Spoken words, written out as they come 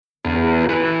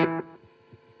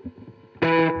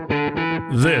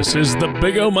This is the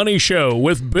Big O Money Show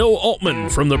with Bill Altman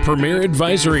from the Premier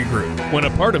Advisory Group. When a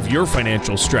part of your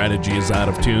financial strategy is out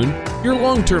of tune, your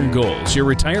long-term goals, your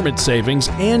retirement savings,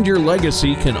 and your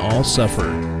legacy can all suffer.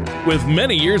 With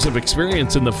many years of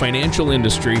experience in the financial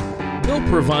industry, Bill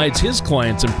provides his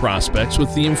clients and prospects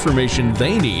with the information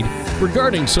they need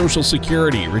regarding Social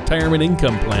Security, retirement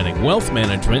income planning, wealth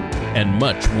management, and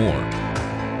much more.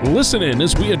 Listen in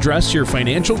as we address your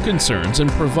financial concerns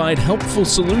and provide helpful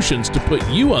solutions to put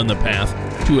you on the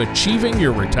path to achieving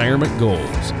your retirement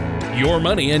goals. Your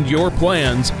money and your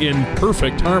plans in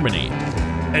perfect harmony.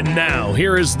 And now,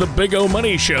 here is the Big O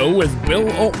Money Show with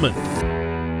Bill Altman.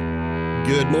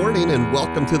 Good morning and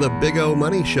welcome to the Big O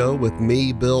Money Show with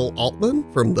me, Bill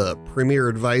Altman, from the Premier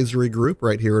Advisory Group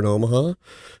right here in Omaha,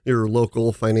 your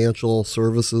local financial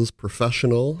services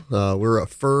professional. We're a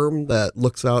firm that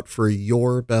looks out for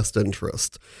your best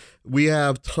interest. We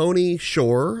have Tony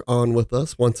Shore on with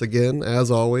us once again, as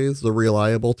always, the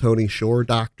reliable Tony Shore,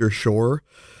 Dr. Shore,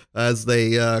 as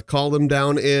they call him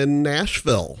down in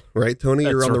Nashville, right, Tony?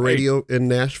 You're on the radio in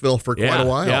Nashville for quite a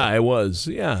while. Yeah, I was.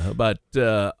 Yeah, about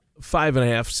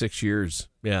 5.5, 6 years.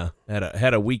 Yeah,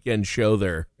 had a weekend show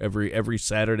there every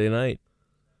Saturday night.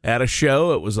 Had a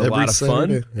show. It was a lot of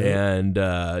fun, and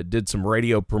did some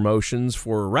radio promotions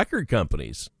for record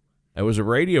companies. I was a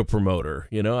radio promoter.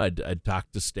 You know, I'd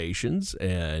talk to stations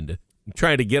and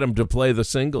try to get them to play the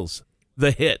singles, the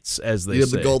hits, as they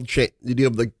say. The gold chain? Did you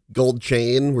have the gold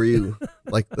chain? Were you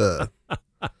like the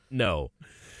no,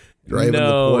 driving the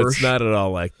Porsche? It's not at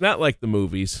all not like the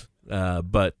movies.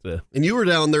 And you were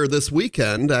down there this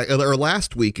weekend, or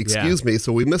last week, excuse me.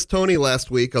 So we missed Tony last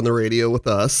week on the radio with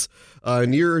us,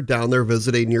 and you're down there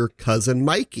visiting your cousin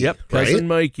Mikey. Yep, cousin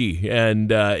Mikey, and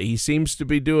he seems to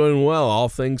be doing well, all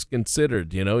things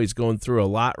considered. You know, he's going through a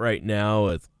lot right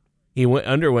now. He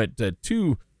underwent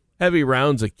 2 heavy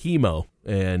rounds of chemo,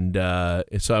 and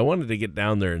so I wanted to get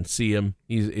down there and see him.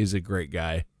 He's a great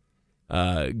guy.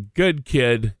 Good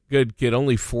kid,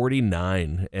 only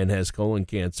 49 and has colon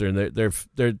cancer. And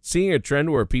they're seeing a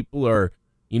trend where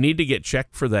you need to get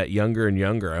checked for that younger and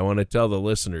younger. I want to tell the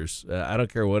listeners, I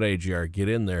don't care what age you are, get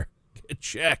in there, get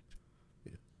checked.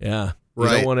 Yeah.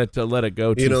 Right. You don't want it to let it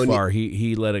go too far.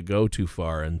 He let it go too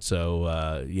far. And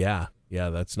so, yeah,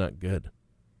 that's not good.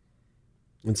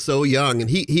 And so young, and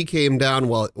he came down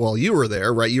while you were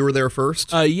there, right? You were there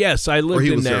first? Yes, I lived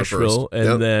in Nashville,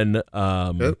 and then,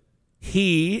 Yep.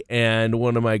 He and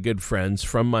one of my good friends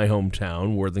from my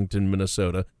hometown, Worthington,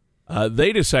 Minnesota,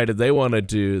 they decided they went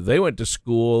to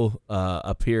school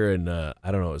up here in, it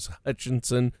was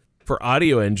Hutchinson for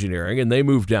audio engineering, and they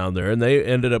moved down there, and they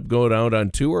ended up going out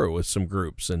on tour with some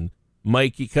groups. And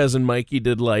cousin Mikey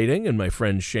did lighting, and my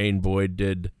friend Shane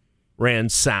Boyd ran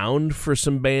sound for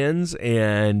some bands,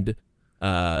 and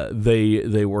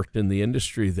they worked in the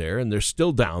industry there, and they're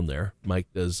still down there. Mike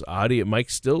does audio.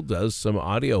 Mike still does some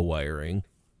audio wiring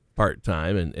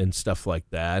part-time and stuff like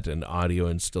that, and audio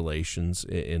installations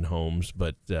in homes,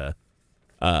 but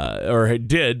or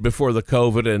did before the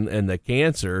COVID and the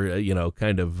cancer,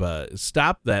 kind of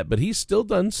stopped that, but he's still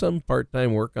done some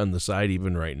part-time work on the side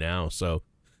even right now. So,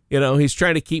 he's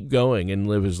trying to keep going and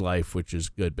live his life, which is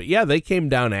good. But yeah, they came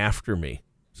down after me,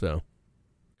 so.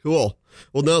 Cool.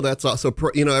 Well, no, that's awesome.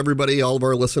 So, everybody, all of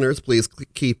our listeners, please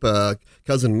keep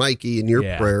cousin Mikey in your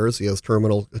prayers. He has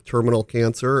terminal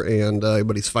cancer,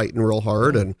 but he's fighting real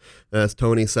hard. And as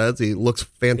Tony says, he looks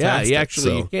fantastic.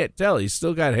 Yeah, you can't tell. He's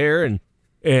still got hair,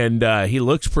 and he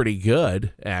looks pretty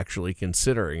good, actually,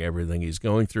 considering everything he's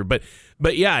going through.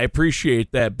 But yeah, I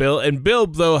appreciate that, Bill. And Bill,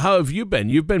 though, how have you been?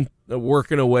 You've been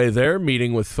working away there,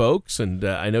 meeting with folks, and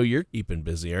I know you're keeping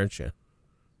busy, aren't you?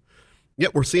 Yeah,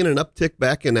 we're seeing an uptick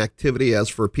back in activity as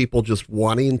for people just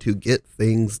wanting to get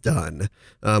things done,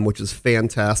 which is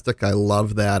fantastic. I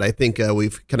love that. I think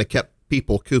we've kind of kept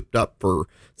people cooped up for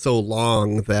so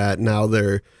long that now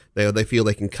they feel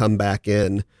they can come back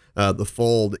in the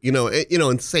fold,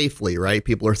 and safely, right?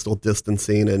 People are still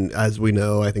distancing. And as we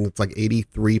know, I think it's like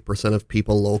 83% of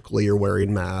people locally are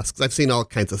wearing masks. I've seen all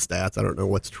kinds of stats. I don't know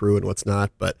what's true and what's not,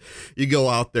 but you go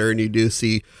out there and you do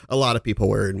see a lot of people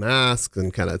wearing masks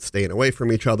and kind of staying away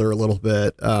from each other a little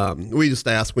bit. We just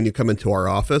ask when you come into our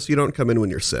office, you don't come in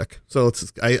when you're sick. So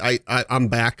I'm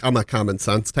back. I'm a common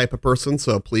sense type of person.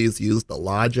 So please use the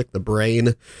logic, the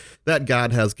brain that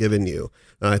God has given you.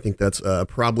 I think that's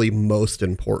probably most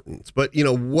important. But,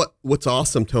 what's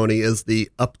awesome, Tony, is the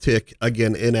uptick,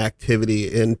 again, in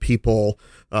activity, in people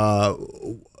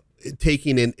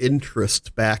taking an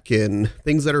interest back in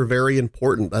things that are very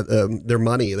important, their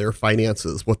money, their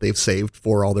finances, what they've saved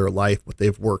for all their life, what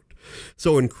they've worked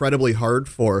so incredibly hard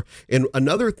for. And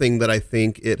another thing that I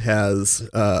think it has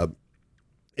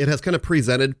it has kind of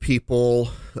presented people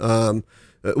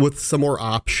with some more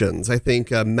options. I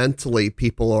think mentally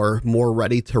people are more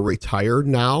ready to retire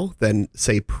now than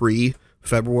say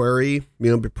pre-February,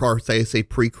 say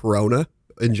pre-corona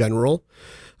in general.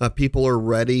 People are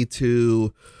ready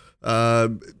to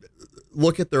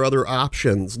look at their other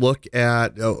options, look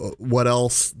at what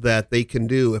else that they can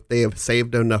do if they have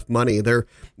saved enough money. They're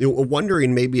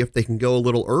wondering maybe if they can go a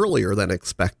little earlier than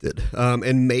expected.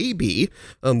 And maybe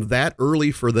that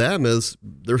early for them is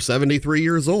they're 73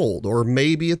 years old, or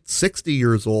maybe it's 60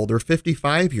 years old or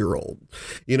 55-year-old.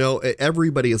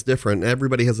 Everybody is different.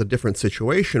 Everybody has a different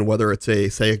situation, whether it's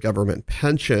a government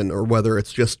pension, or whether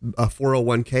it's just a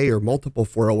 401k or multiple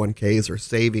 401ks or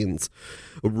savings,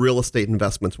 real estate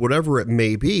investments, whatever it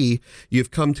may be. You've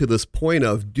come to this point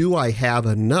of, do I have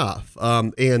enough?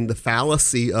 And the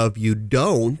fallacy of you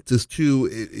don't is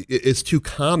too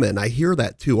common. I hear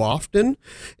that too often,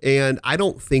 and I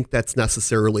don't think that's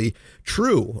necessarily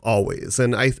true always.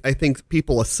 And I think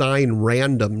people assign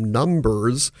random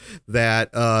numbers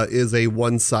that is a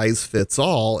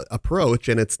one-size-fits-all approach,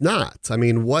 and it's not. I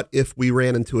mean, what if we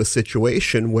ran into a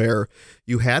situation where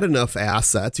you had enough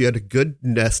assets, you had a good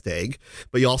nest egg,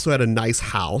 but you also had a nice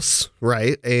house,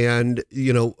 right? And,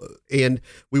 and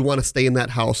we want to stay in that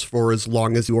house for as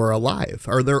long as you are alive.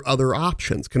 Are there other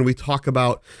options? Can we talk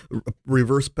about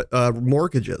reverse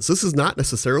mortgages? This is not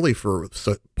necessarily for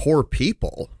poor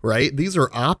people, right? These are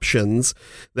options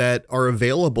that are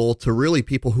available to really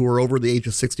people who are over the age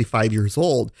of 65 years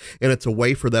old. And it's a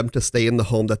way for them to stay in the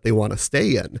home that they want to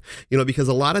stay in, because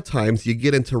a lot of times you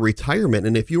get into retirement,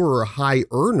 and if you were a high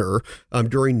earner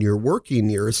during your working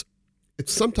years,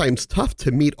 it's sometimes tough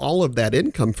to meet all of that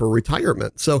income for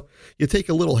retirement. So you take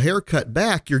a little haircut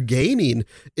back, you're gaining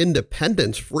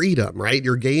independence, freedom, right?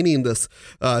 You're gaining this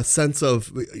sense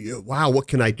of, wow, what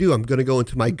can I do? I'm going to go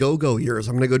into my go-go years.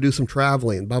 I'm going to go do some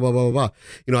traveling, blah, blah, blah, blah.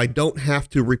 I don't have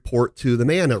to report to the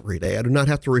man every day. I do not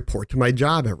have to report to my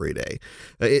job every day.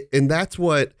 And that's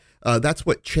what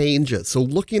changes. So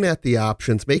looking at the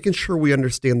options, making sure we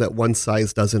understand that one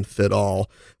size doesn't fit all.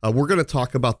 We're going to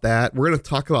talk about that. We're going to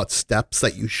talk about steps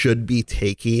that you should be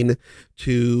taking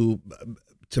to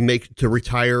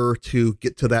retire, to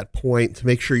get to that point, to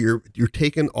make sure you're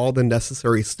taking all the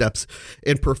necessary steps,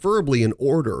 and preferably in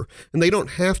order. And they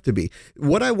don't have to be.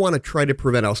 What I want to try to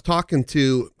prevent, I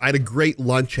had a great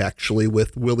lunch actually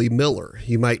with Willie Miller.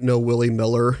 You might know Willie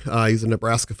Miller. He's a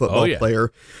Nebraska football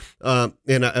player.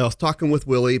 And I was talking with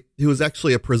Willie, who was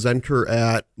actually a presenter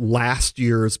at last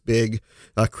year's big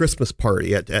Christmas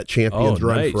party at Champions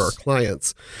Run for our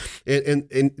clients.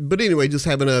 But anyway, just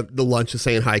having the lunch, just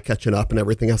saying hi, catching up and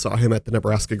everything. I saw him at the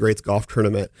Nebraska Greats golf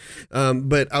tournament.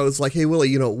 But I was like, hey,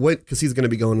 Willie, because he's going to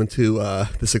be going into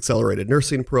this accelerated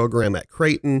nursing program at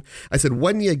Creighton. I said,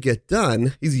 when you get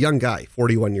done, he's a young guy,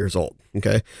 41 years old.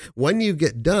 Okay. When you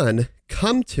get done,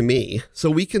 come to me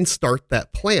so we can start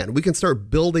that plan. We can start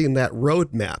building that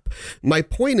roadmap. My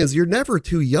point is, you're never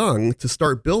too young to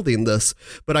start building this,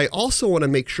 but I also want to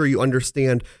make sure you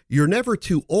understand you're never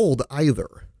too old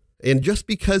either. And just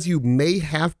because you may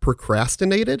have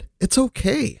procrastinated, it's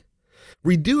okay.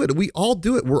 We do it. We all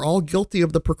do it. We're all guilty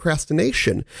of the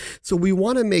procrastination. So we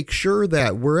want to make sure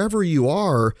that wherever you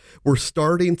are, we're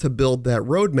starting to build that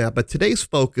roadmap. But today's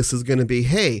focus is going to be,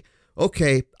 hey,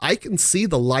 okay, I can see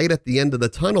the light at the end of the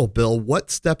tunnel, Bill. What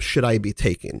steps should I be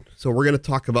taking? So we're going to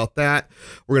talk about that.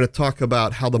 We're going to talk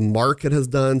about how the market has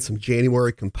done, some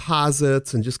January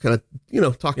composites, and just kind of,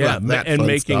 talk about that and fun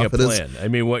making stuff. a plan. I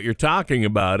mean, what you're talking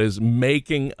about is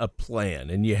making a plan,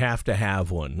 and you have to have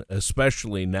one,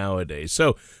 especially nowadays.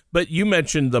 So, but you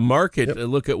mentioned the market. Yep.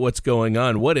 Look at what's going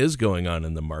on. What is going on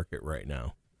in the market right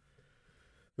now?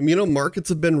 Markets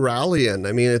have been rallying.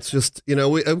 I mean, it's just,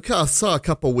 we saw a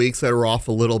couple weeks that were off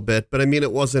a little bit, but I mean,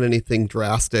 it wasn't anything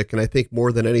drastic. And I think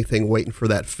more than anything, waiting for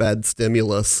that Fed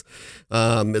stimulus,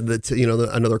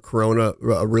 another Corona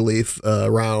relief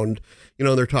round.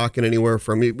 They're talking anywhere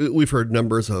from, we've heard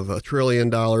numbers of $1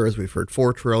 trillion. We've heard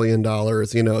 $4 trillion.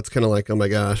 It's kind of like, oh my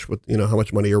gosh, how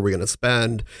much money are we going to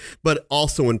spend? But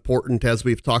also important, as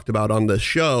we've talked about on this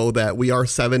show, that we are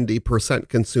 70%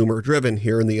 consumer driven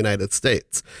here in the United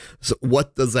States. So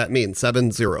what does that mean?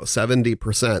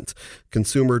 70%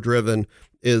 consumer driven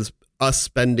is us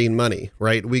spending money,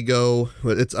 right?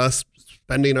 It's us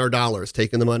spending our dollars,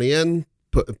 taking the money in,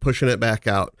 pushing it back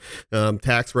out.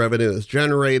 Tax revenue is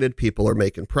generated. People are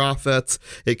making profits.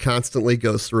 It constantly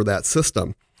goes through that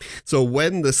system. So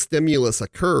when the stimulus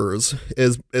occurs,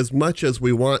 as much as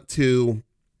we want to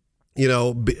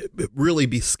really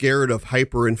be scared of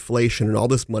hyperinflation and all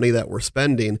this money that we're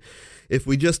spending. If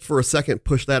we just for a second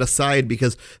push that aside,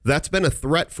 because that's been a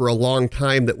threat for a long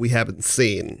time that we haven't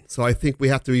seen. So I think we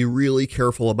have to be really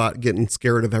careful about getting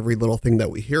scared of every little thing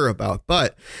that we hear about.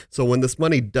 But so when this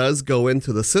money does go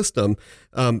into the system,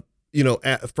 from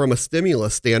a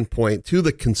stimulus standpoint to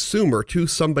the consumer, to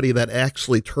somebody that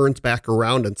actually turns back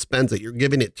around and spends it, you're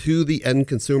giving it to the end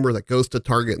consumer that goes to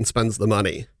Target and spends the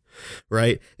money.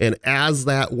 Right. And as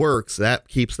that works, that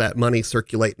keeps that money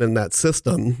circulating in that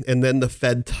system. And then the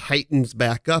Fed tightens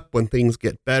back up when things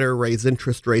get better, raise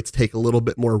interest rates, take a little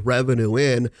bit more revenue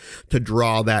in to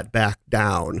draw that back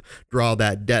down, draw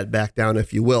that debt back down,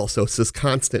 if you will. So it's this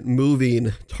constant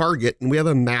moving target. And we have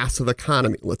a massive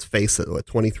economy. Let's face it, a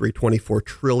 $23-24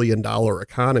 trillion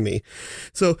economy.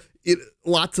 So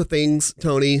lots of things,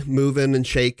 Tony, moving and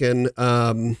shaking.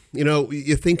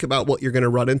 You think about what you're going to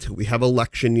run into. We have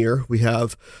election year. We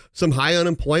have some high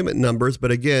unemployment numbers,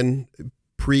 but again,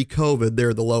 pre-COVID,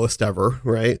 they're the lowest ever,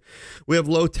 right? We have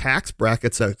low tax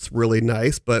brackets. That's really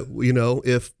nice. But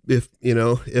if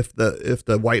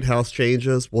the White House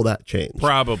changes, will that change?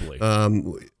 Probably.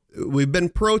 We've been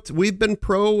pro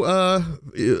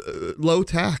low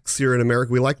tax here in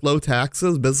America. We like low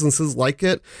taxes. Businesses like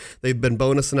it. They've been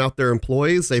bonusing out their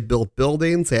employees. They build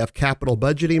buildings. They have capital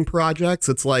budgeting projects.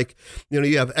 It's like,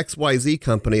 you have XYZ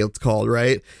company, it's called,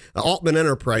 right? Altman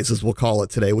Enterprises, we'll call it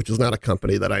today, which is not a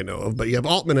company that I know of, but you have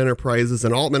Altman Enterprises,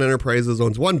 and Altman Enterprises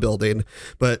owns one building,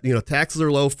 but taxes are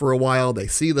low for a while. They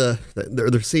see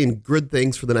they're seeing good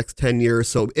things for the next 10 years.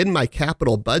 So in my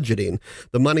capital budgeting,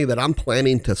 the money that I'm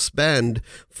planning to spend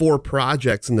for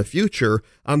projects in the future,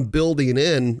 I'm building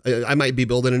in. I might be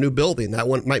building a new building. That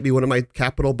one might be one of my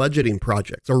capital budgeting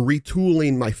projects, or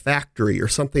retooling my factory or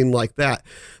something like that.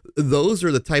 Those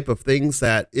are the type of things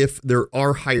that if there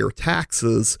are higher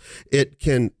taxes, it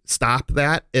can stop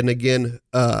that. And again,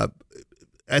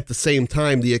 at the same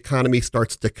time, the economy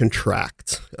starts to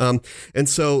contract. And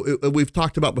so we've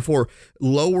talked about before,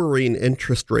 lowering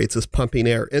interest rates is pumping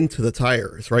air into the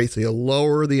tires, right? So you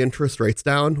lower the interest rates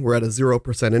down. We're at a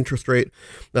 0% interest rate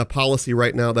policy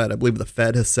right now that I believe the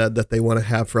Fed has said that they want to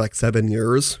have for like 7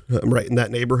 years, right in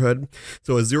that neighborhood.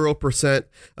 So a 0%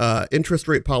 interest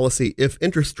rate policy. If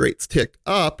interest rates tick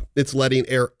up, it's letting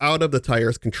air out of the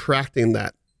tires, contracting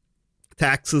that.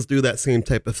 Taxes do that same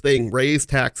type of thing. Raise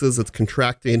taxes, it's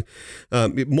contracting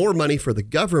more money for the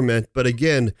government. But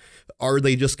again, are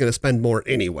they just going to spend more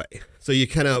anyway? So you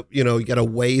kind of, you got to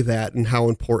weigh that and how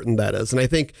important that is. And I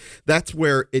think that's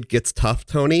where it gets tough,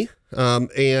 Tony.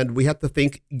 And we have to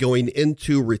think going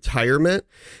into retirement,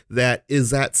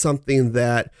 is that something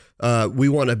that we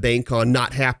want to bank on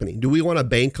not happening? Do we want to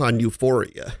bank on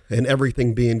euphoria and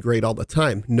everything being great all the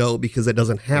time? No, because it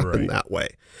doesn't happen that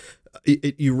way.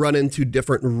 You run into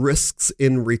different risks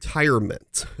in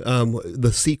retirement,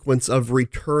 the sequence of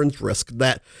returns risk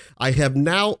that I have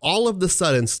now all of a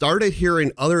sudden started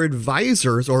hearing other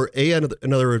advisors or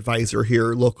another advisor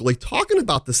here locally talking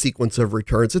about the sequence of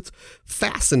returns. It's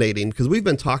fascinating because we've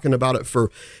been talking about it for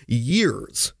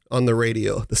years on the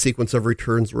radio, the sequence of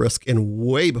returns risk, and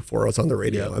way before I was on the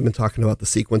radio, I've been talking about the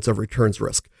sequence of returns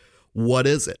risk. What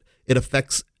is it? It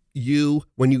affects you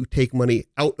when you take money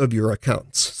out of your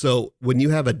accounts. So when you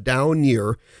have a down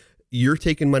year, you're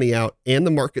taking money out and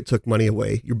the market took money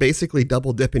away. You're basically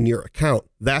double dipping your account.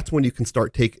 That's when you can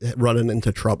start running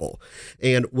into trouble.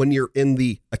 And when you're in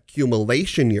the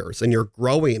accumulation years and you're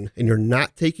growing and you're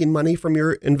not taking money from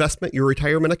your investment, your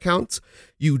retirement accounts,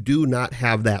 you do not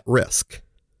have that risk.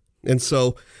 And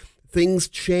so things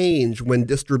change when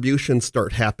distributions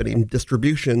start happening.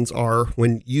 Distributions are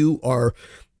when you are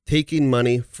taking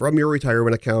money from your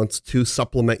retirement accounts to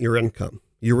supplement your income.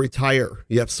 You retire,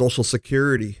 you have Social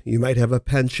Security, you might have a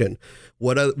pension.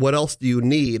 What else do you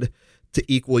need to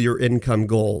equal your income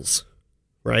goals,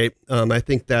 right? I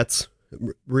think that's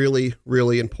really,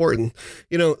 really important.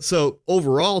 So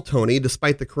overall, Tony,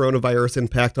 despite the coronavirus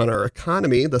impact on our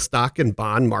economy, the stock and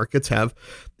bond markets have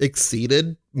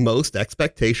exceeded most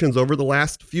expectations over the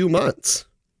last few months,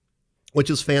 which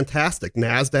is fantastic.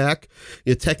 NASDAQ,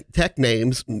 tech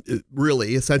names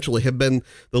really essentially have been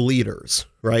the leaders,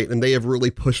 right? And they have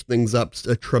really pushed things up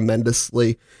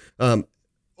tremendously.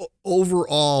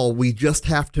 Overall, we just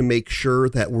have to make sure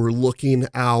that we're looking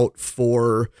out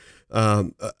for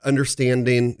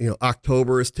understanding,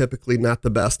 October is typically not the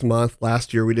best month.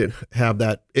 Last year, we didn't have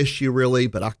that issue really,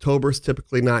 but October is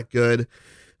typically not good.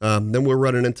 Then we're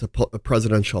running into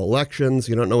presidential elections.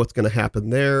 You don't know what's going to happen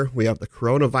there. We have the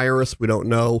coronavirus. We don't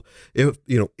know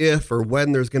if or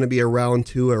when there's going to be a round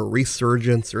two or a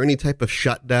resurgence or any type of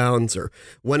shutdowns or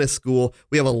when is school.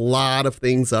 We have a lot of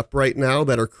things up right now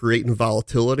that are creating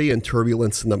volatility and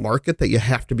turbulence in the market that you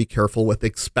have to be careful with,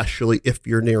 especially if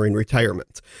you're nearing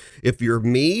retirement. If you're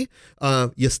me,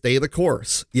 you stay the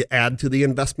course. You add to the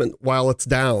investment while it's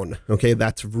down. Okay,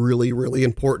 that's really, really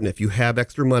important. If you have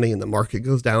extra money and the market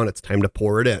goes down, it's time to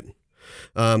pour it in.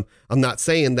 I'm not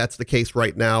saying that's the case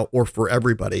right now or for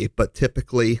everybody, but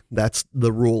typically that's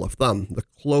the rule of thumb. The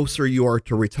closer you are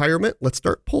to retirement, let's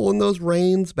start pulling those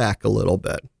reins back a little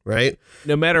bit, right?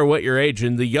 No matter what your age,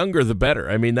 and the younger the better.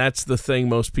 I mean, that's the thing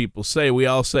most people say. We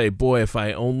all say, boy, if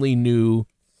I only knew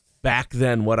back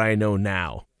then what I know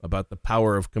now about the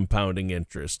power of compounding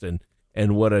interest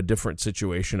and what a different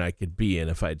situation I could be in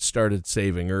if I'd started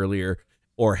saving earlier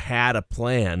or had a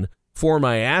plan for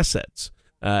my assets.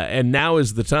 And now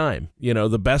is the time.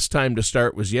 The best time to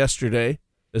start was yesterday.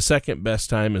 The second best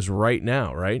time is right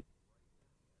now, right?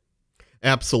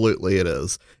 Absolutely it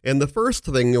is. And the first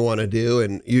thing you want to do,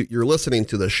 and you're listening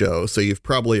to the show, so you've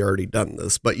probably already done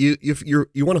this, but you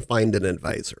want to find an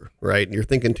advisor, right? And you're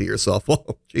thinking to yourself,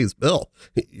 well, geez, Bill,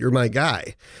 you're my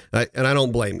guy. And I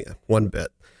don't blame you one bit.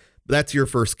 That's your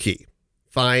first key.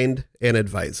 Find an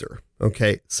advisor,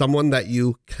 okay? Someone that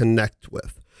you connect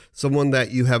with. Someone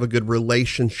that you have a good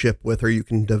relationship with, or you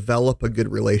can develop a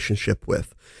good relationship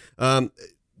with.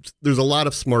 There's a lot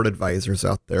of smart advisors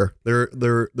out there.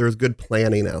 There's good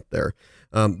planning out there.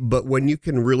 But when you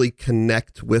can really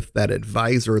connect with that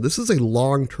advisor, this is a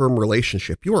long-term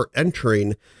relationship. You are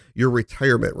entering your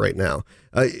retirement right now.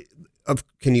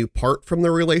 Can you part from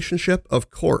the relationship?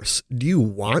 Of course. Do you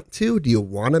want to? Do you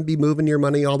want to be moving your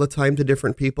money all the time to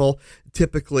different people?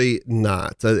 Typically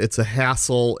not. It's a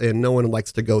hassle and no one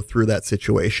likes to go through that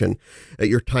situation.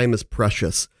 Your time is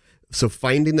precious. So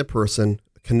finding the person,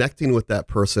 connecting with that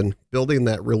person, building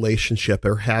that relationship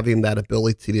or having that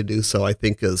ability to do so, I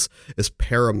think is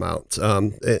paramount.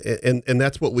 And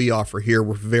that's what we offer here.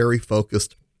 We're very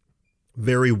focused,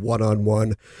 very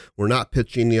one-on-one. We're not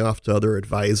pitching you off to other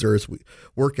advisors. We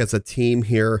work as a team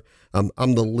here.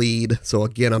 I'm the lead. So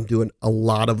again, I'm doing a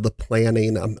lot of the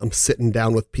planning. I'm sitting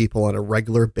down with people on a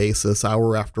regular basis,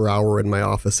 hour after hour in my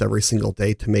office every single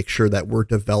day to make sure that we're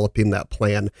developing that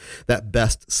plan that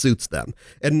best suits them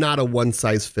and not a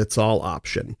one-size-fits-all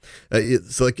option.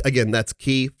 So again, that's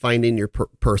key, finding your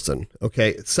person.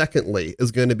 Okay. Secondly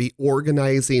is going to be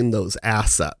organizing those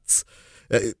assets.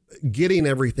 Getting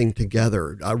everything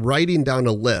together, writing down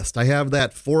a list. I have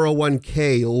that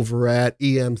 401k over at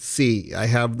EMC. I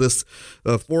have this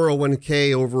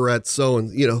 401k over at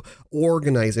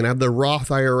organizing. I have the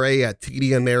Roth IRA at TD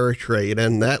Ameritrade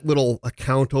and that little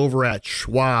account over at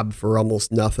Schwab for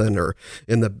almost nothing, or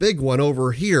in the big one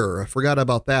over here. I forgot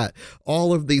about that.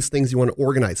 All of these things you want to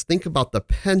organize. Think about the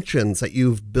pensions that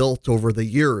you've built over the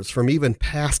years from even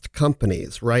past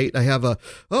companies, right? I have a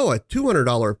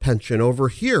 $200 pension over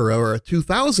here, or a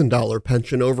 $2,000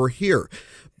 pension over here.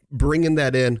 Bringing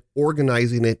that in,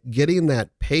 organizing it, getting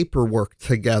that paperwork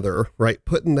together, right?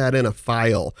 Putting that in a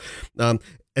file.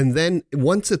 And then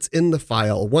once it's in the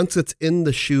file, once it's in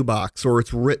the shoebox or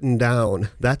it's written down,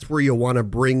 that's where you want to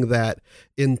bring that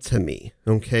into me.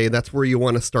 Okay. That's where you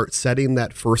want to start setting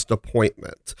that first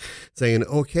appointment, saying,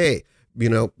 okay,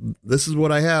 this is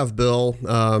what I have, Bill,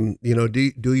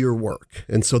 do your work.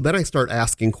 And so then I start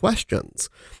asking questions.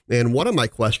 And one of my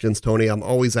questions, Tony, I'm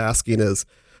always asking is,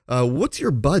 what's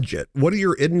your budget? What are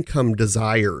your income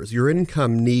desires, your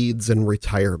income needs in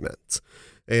retirement?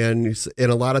 And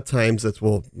a lot of times it's,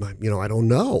 I don't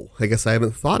know. I guess I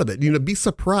haven't thought of it. Be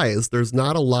surprised. There's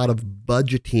not a lot of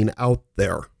budgeting out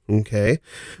there. Okay.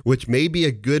 Which may be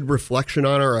a good reflection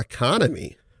on our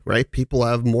economy. Right? People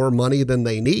have more money than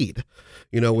they need,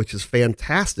 which is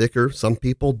fantastic, or some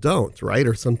people don't, right?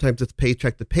 Or sometimes it's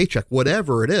paycheck to paycheck,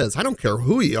 whatever it is. I don't care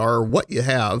who you are or what you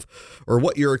have or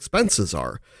what your expenses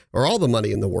are or all the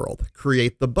money in the world.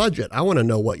 Create the budget. I want to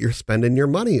know what you're spending your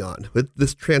money on.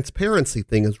 This transparency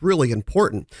thing is really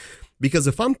important. Because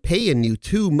if I'm paying you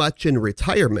too much in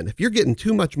retirement, if you're getting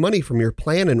too much money from your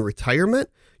plan in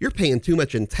retirement, you're paying too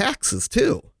much in taxes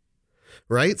too.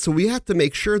 Right? So we have to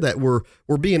make sure that we're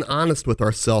being honest with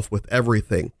ourselves with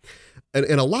everything. And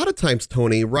a lot of times,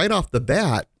 Tony, right off the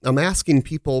bat, I'm asking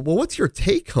people, well, what's your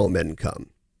take-home income?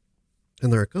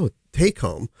 And they're like, oh,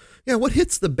 take-home? Yeah, what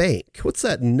hits the bank? What's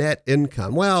that net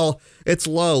income? Well, it's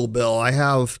low, Bill. I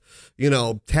have,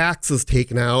 taxes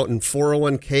taken out and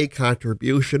 401k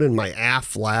contribution and my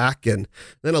AFLAC, and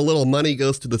then a little money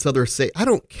goes to this other I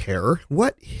don't care.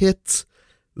 What hits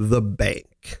the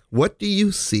bank. What do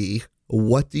you see?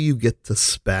 What do you get to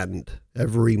spend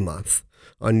every month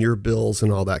on your bills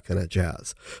and all that kind of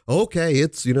jazz? Okay,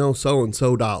 it's,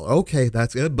 so-and-so dollar. Okay,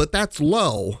 that's good, but that's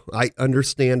low. I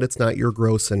understand it's not your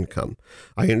gross income.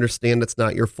 I understand it's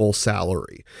not your full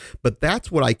salary, but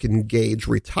that's what I can gauge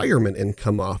retirement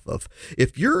income off of.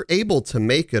 If you're able to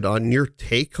make it on your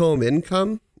take-home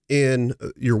income in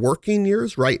your working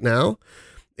years right now,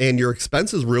 and your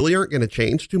expenses really aren't going to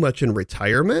change too much in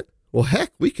retirement, well,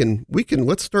 heck, we can,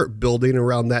 let's start building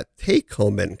around that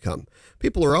take-home income.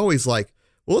 People are always like,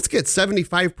 well, let's get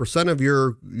 75% of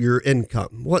your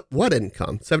income. What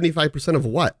income? 75% of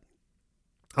what?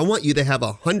 I want you to have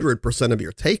 100% of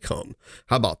your take-home.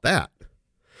 How about that?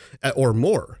 Or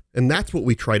more. And that's what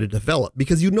we try to develop,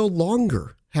 because you no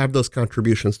longer have those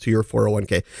contributions to your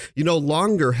 401k. You no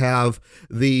longer have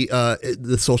the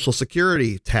Social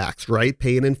Security tax, right?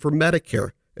 Paying in for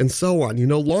Medicare and so on. You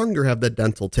no longer have the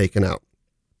dental taken out,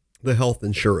 the health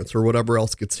insurance, or whatever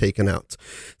else gets taken out.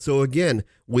 So again,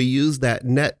 we use that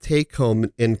net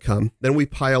take-home income, then we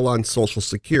pile on Social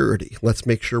Security. Let's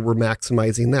make sure we're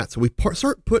maximizing that. So we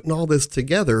start putting all this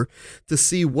together to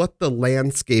see what the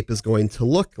landscape is going to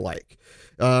look like.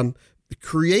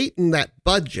 Creating that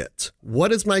budget.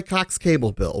 What is my Cox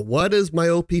cable bill? What is my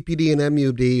OPPD and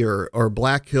MUD or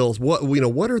Black Hills? What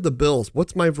are the bills?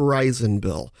 What's my Verizon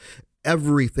bill?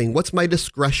 Everything. What's my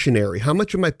discretionary? How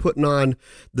much am I putting on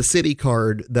the city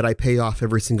card that I pay off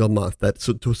every single month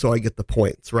so I get the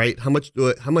points, right? How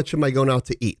much am I going out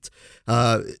to eat?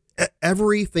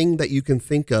 Everything that you can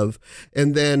think of.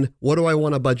 And then what do I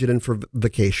want to budget in for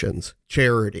vacations,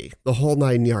 charity, the whole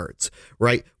 9 yards,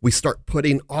 right? We start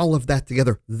putting all of that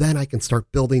together. Then I can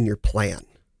start building your plan.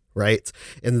 Right.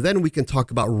 And then we can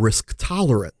talk about risk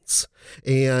tolerance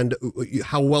and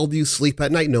how well do you sleep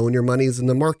at night knowing your money is in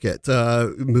the market,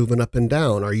 moving up and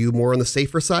down. Are you more on the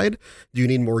safer side? Do you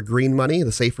need more green money,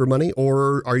 the safer money,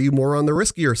 or are you more on the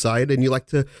riskier side and you like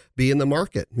to be in the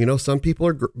market? Some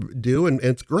people do, and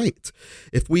it's great.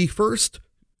 If we first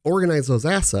organize those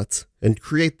assets and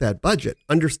create that budget,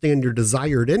 understand your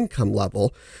desired income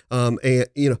level,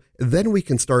 then we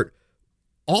can start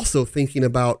also thinking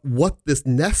about what this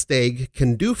nest egg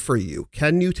can do for you.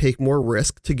 Can you take more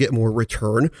risk to get more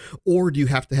return, or do you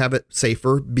have to have it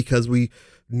safer because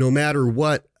no matter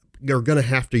what, you're going to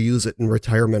have to use it in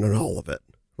retirement and all of it,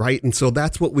 right? And so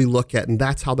that's what we look at, and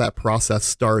that's how that process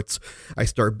starts. I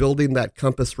start building that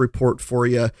Compass report for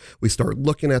you. We start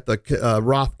looking at the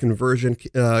Roth conversion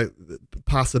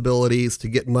possibilities to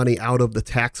get money out of the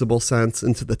taxable sense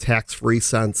into the tax-free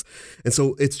sense. And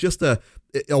so it's just a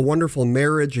wonderful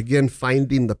marriage. Again,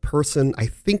 finding the person. I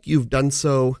think you've done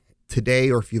so today,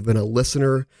 or if you've been a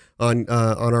listener on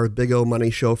our Big O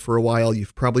Money Show for a while,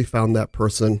 you've probably found that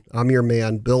person. I'm your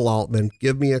man, Bill Altman.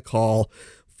 Give me a call,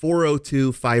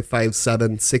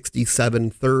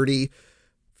 402-557-6730,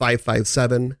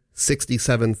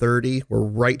 557-6730. We're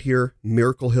right here,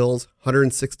 Miracle Hills,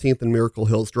 116th and Miracle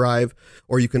Hills Drive.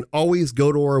 Or you can always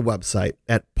go to our website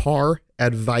at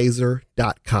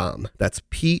paradvisor.com. That's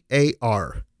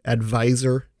PAR,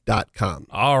 advisor.com.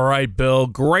 All right, Bill.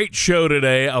 Great show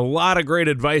today. A lot of great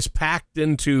advice packed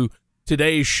into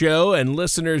today's show. And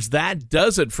listeners, that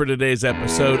does it for today's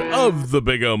episode of the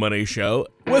Big O Money Show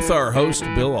with our host,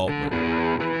 Bill Altman.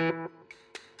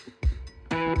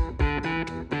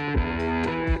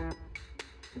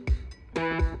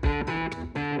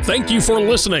 Thank you for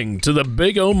listening to the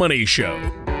Big O Money Show.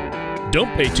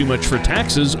 Don't pay too much for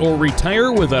taxes or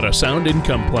retire without a sound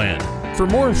income plan. For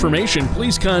more information,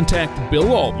 please contact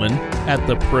Bill Altman at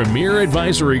the Premier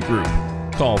Advisory Group.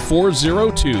 Call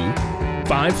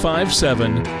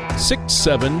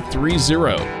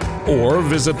 402-557-6730 or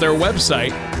visit their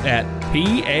website at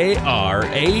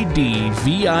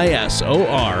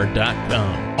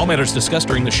paradvisor.com. All matters discussed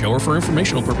during the show are for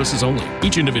informational purposes only.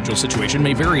 Each individual situation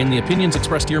may vary, and the opinions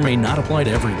expressed here may not apply to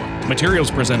everyone.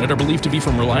 Materials presented are believed to be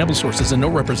from reliable sources, and no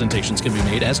representations can be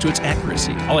made as to its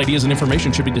accuracy. All ideas and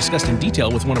information should be discussed in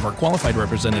detail with one of our qualified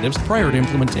representatives prior to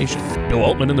implementation. Bill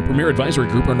Altman and the Premier Advisory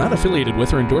Group are not affiliated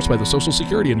with or endorsed by the Social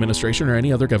Security Administration or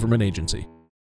any other government agency.